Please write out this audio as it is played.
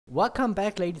Welcome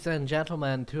back, ladies and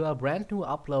gentlemen, to a brand new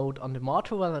upload on the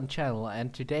Materwelon channel,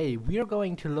 and today we are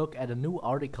going to look at a new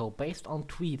article based on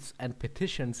tweets and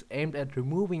petitions aimed at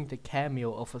removing the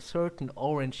cameo of a certain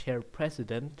orange-haired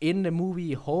president in the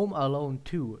movie Home Alone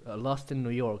 2, Lost in New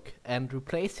York, and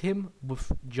replace him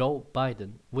with Joe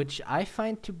Biden, which I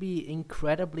find to be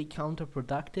incredibly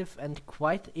counterproductive and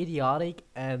quite idiotic,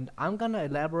 and I'm gonna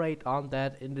elaborate on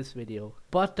that in this video.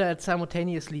 But that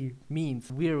simultaneously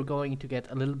means we're going to get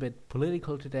a little bit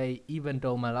political today, even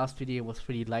though my last video was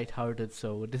pretty lighthearted,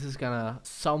 so this is gonna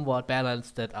somewhat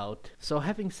balance that out. So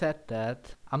having said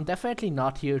that, I'm definitely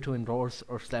not here to endorse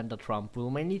or slander Trump. We'll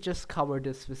mainly just cover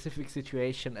this specific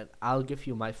situation and I'll give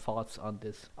you my thoughts on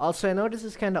this. Also, I know this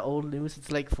is kinda old news,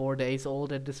 it's like 4 days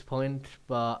old at this point,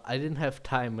 but I didn't have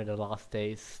time in the last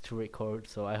days to record,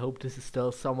 so I hope this is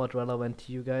still somewhat relevant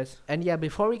to you guys. And yeah,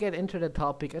 before we get into the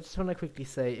topic, I just wanna quickly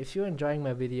say, if you're enjoying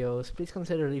my videos, please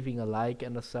consider leaving a like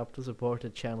and a sub to support the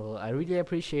channel. I really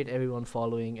appreciate everyone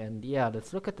following, and yeah,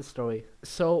 let's look at the story.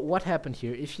 So what happened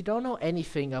here? If you don't know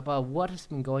anything about what has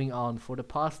been going on for the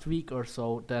past week or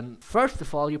so, then first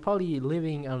of all, you're probably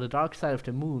living on the dark side of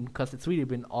the moon, because it's really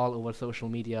been all over social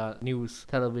media, news,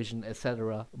 television,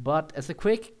 etc. But as a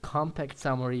quick, compact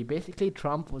summary, basically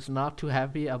Trump was not too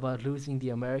happy about losing the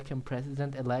American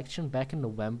president election back in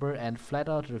November and flat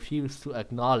out refused to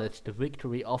acknowledge the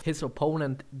victory of his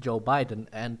opponent Joe Biden,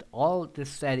 and all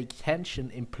this static tension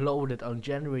imploded on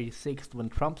January 6th when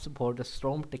Trump supporters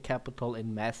stormed the Capitol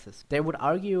in masses. They would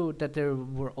argue that they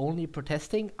were only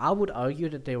protesting. I would argue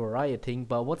that they were rioting,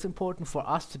 but what's important for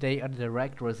us today are the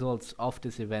direct results of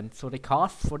this event. So the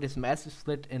cost for this massive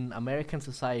split in American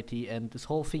society and this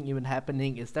whole thing even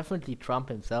happening is definitely Trump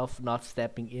himself not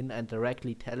stepping in and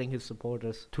directly telling his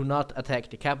supporters to not attack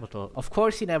the Capitol. Of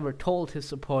course, he never told his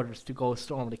supporters to go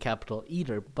storm the Capitol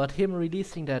either, but him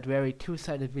releasing that very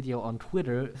two-sided video on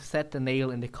Twitter set the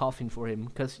nail in the coffin for him,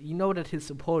 because you know that his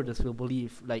supporters will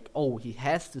believe, like, oh, he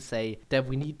has to say that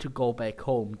we need to go back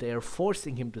home. They are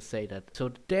forcing him to say that,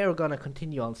 so they're gonna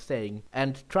continue on staying.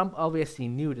 And Trump obviously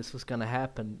knew this was gonna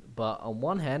happen, but on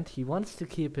one hand, he wants to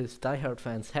keep his diehard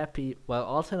fans happy while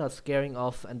also not scaring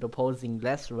off and opposing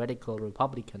less radical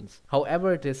Republicans.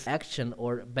 However, this action,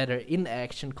 or better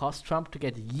inaction, caused Trump to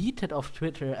get yeeted off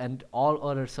Twitter and all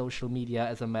other social media.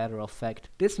 As a matter of fact,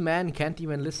 this man can't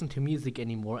even listen to music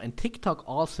anymore, and TikTok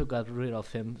also got rid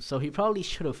of him, so he probably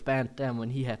should have banned them when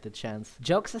he had the chance.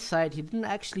 Jokes aside, he didn't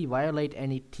actually violate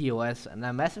any TOS, and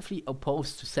I'm massively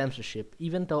opposed to censorship,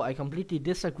 even though I completely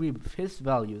disagree with his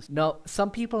values. Now,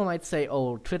 some people might say,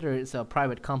 oh, Twitter is a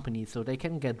private company, so they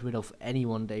can get rid of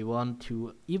anyone they want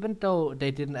to, even though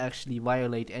they didn't actually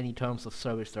violate any terms of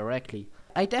service directly.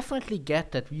 I definitely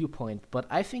get that viewpoint, but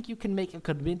I think you can make a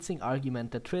convincing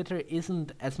argument that Twitter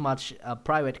isn't as much a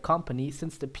private company,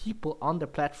 since the people on the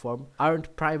platform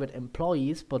aren't private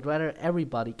employees, but rather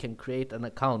everybody can create an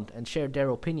account and share their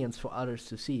opinions for others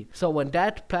to see. So when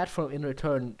that platform in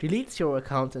return deletes your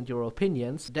account and your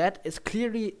opinions, that is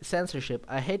clearly censorship.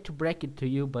 I hate to break it to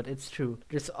you, but it's true.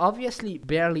 There's obviously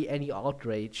barely any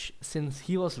outrage, since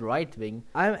he was right-wing.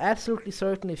 I'm absolutely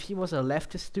certain if he was a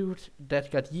leftist dude that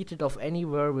got yeeted off anywhere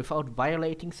without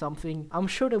violating something, I'm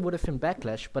sure there would have been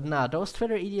backlash, but nah, those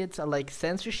Twitter idiots are like,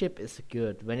 censorship is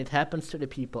good when it happens to the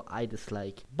people I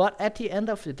dislike. But at the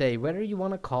end of the day, whether you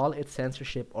wanna call it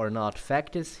censorship or not,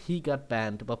 fact is, he got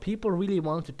banned, but people really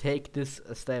want to take this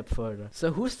a step further.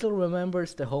 So who still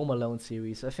remembers the Home Alone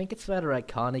series? I think it's rather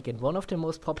iconic and one of the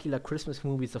most popular Christmas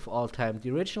movies of all time. The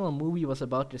original movie was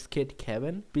about this kid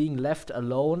Kevin being left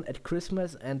alone at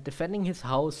Christmas and defending his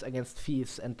house against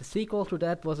thieves, and the sequel to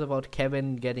that was about Kevin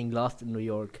getting lost in New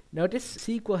York. Now, this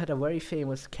sequel had a very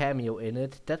famous cameo in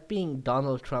it, that being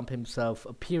Donald Trump himself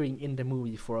appearing in the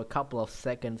movie for a couple of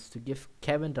seconds to give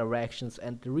Kevin directions.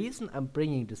 And the reason I'm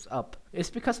bringing this up is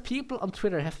because people on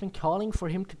Twitter have been calling for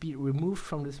him to be removed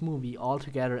from this movie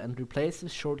altogether and replace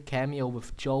this short cameo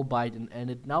with Joe Biden,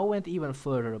 and it now went even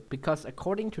further, because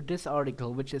according to this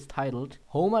article, which is titled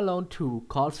Home Alone 2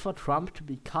 calls for Trump to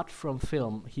be cut from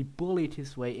film he bullied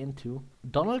his way into,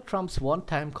 Donald Trump's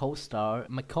one-time co-star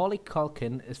Macaulay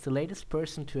Culkin is the latest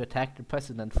person to attack the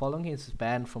president following his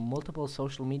ban from multiple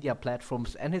social media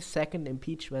platforms and his second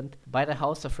impeachment by the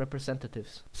House of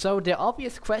Representatives. So the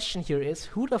obvious question here is,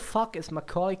 who the fuck is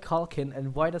Macaulay Culkin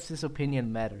and why does his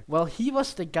opinion matter? Well, he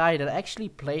was the guy that actually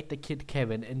played the kid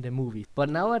Kevin in the movie, but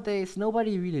nowadays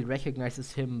nobody really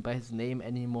recognizes him by his name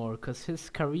anymore, cause his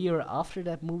career after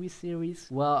that movie series,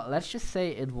 well, let's just say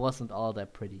it wasn't all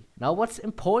that pretty. Now, what's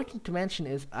important to mention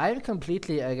is I'm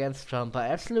completely against Trump. I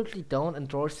absolutely don't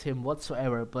endorse him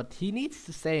whatsoever, but he needs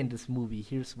to stay in this movie.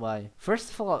 Here's why.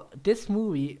 First of all, this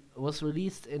movie was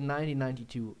released in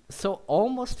 1992, so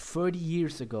almost 30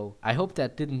 years ago. I hope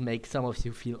that didn't make some of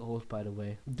you feel old, by the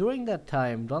way. During that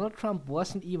time, Donald Trump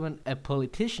wasn't even a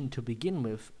politician to begin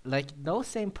with. Like, no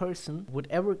sane person would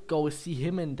ever go see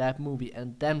him in that movie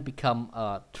and then become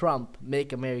a Trump,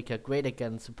 Make America Great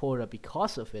Again supporter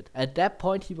because of it. At that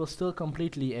point, he was still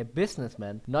completely a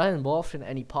businessman, not involved in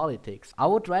any politics. I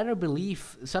would rather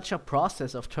believe such a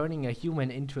process of turning a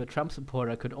human into a Trump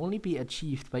supporter could only be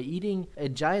achieved by eating a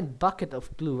giant bucket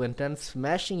of glue and then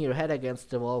smashing your head against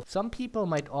the wall. Some people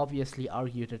might obviously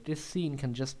argue that this scene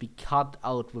can just be cut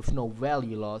out with no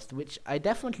value lost, which I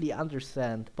definitely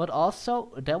understand, but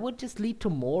also that would just lead to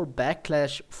more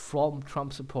backlash from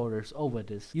Trump supporters over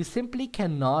this. You simply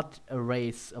cannot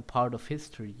erase a part of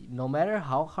history, no matter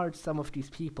how hard some of these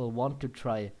people want to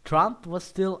try. Trump was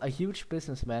still a huge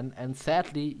businessman, and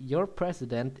sadly, your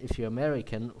president, if you're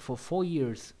American, for 4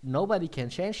 years. Nobody can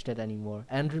change that anymore.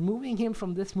 And removing him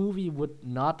from this movie would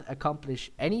not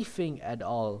accomplish anything at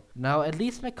all. Now, at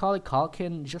least Macaulay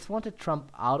Culkin just wanted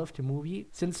Trump out of the movie,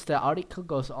 since the article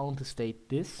goes on to state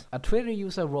this. A Twitter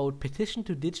user wrote, "Petition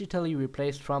to digitally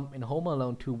replace Trump in Home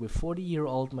Alone 2 with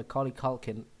 40-year-old Macaulay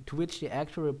Culkin," to which the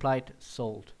actor replied,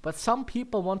 "Sold." But some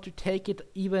people want to take it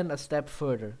even a step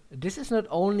further. This is not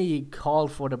only a call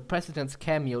for the president's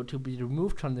cameo to be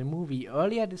removed from the movie.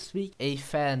 Earlier this week, a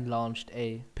fan launched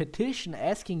a petition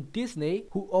asking Disney,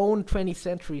 who own 20th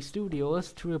Century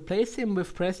Studios, to replace him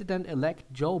with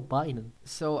President-elect Joe Biden.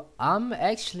 So I'm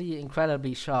actually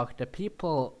incredibly shocked that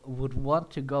people would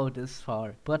want to go this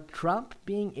far. But Trump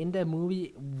being in the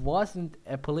movie wasn't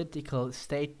a political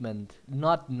statement.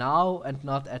 Not now and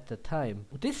not at the time.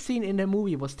 This scene in the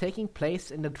movie was taking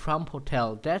place in the Trump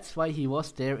Hotel. That's why he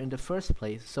was there in the first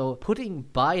place. So putting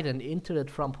Biden into the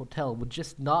Trump Hotel would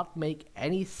just not make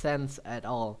any sense at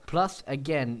all. Plus,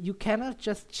 again, you cannot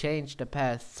just change the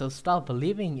past, so stop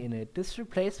believing in it. This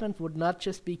replacement would not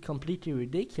just be completely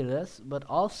ridiculous, but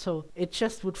also it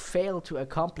just would fail to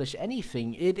accomplish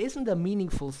anything. It isn't a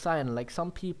meaningful sign like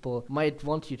some people might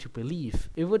want you to believe.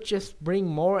 It would just bring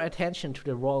more attention to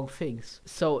the wrong things.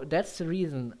 So that's the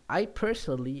reason I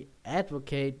personally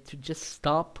advocate to just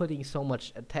stop putting so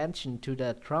much attention to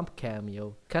that Trump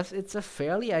cameo, cause it's a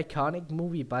fairly iconic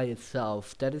movie by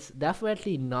itself that is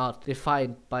definitely not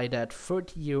defined by that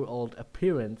 30-year-old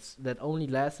appearance that only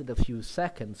lasted a few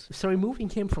seconds. So removing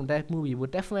him from that movie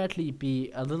would definitely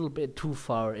be a little bit too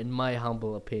far in my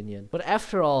humble opinion. But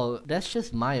after all, that's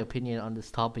just my opinion on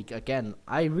this topic. Again,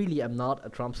 I really am not a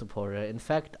Trump supporter. In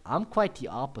fact, I'm quite the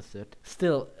opposite.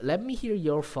 Still, let me hear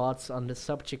your thoughts on the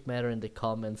subject matter in the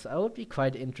comments. I would be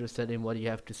quite interested in what you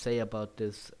have to say about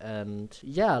this, and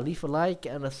yeah, leave a like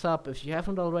and a sub if you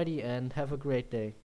haven't already, and have a great day.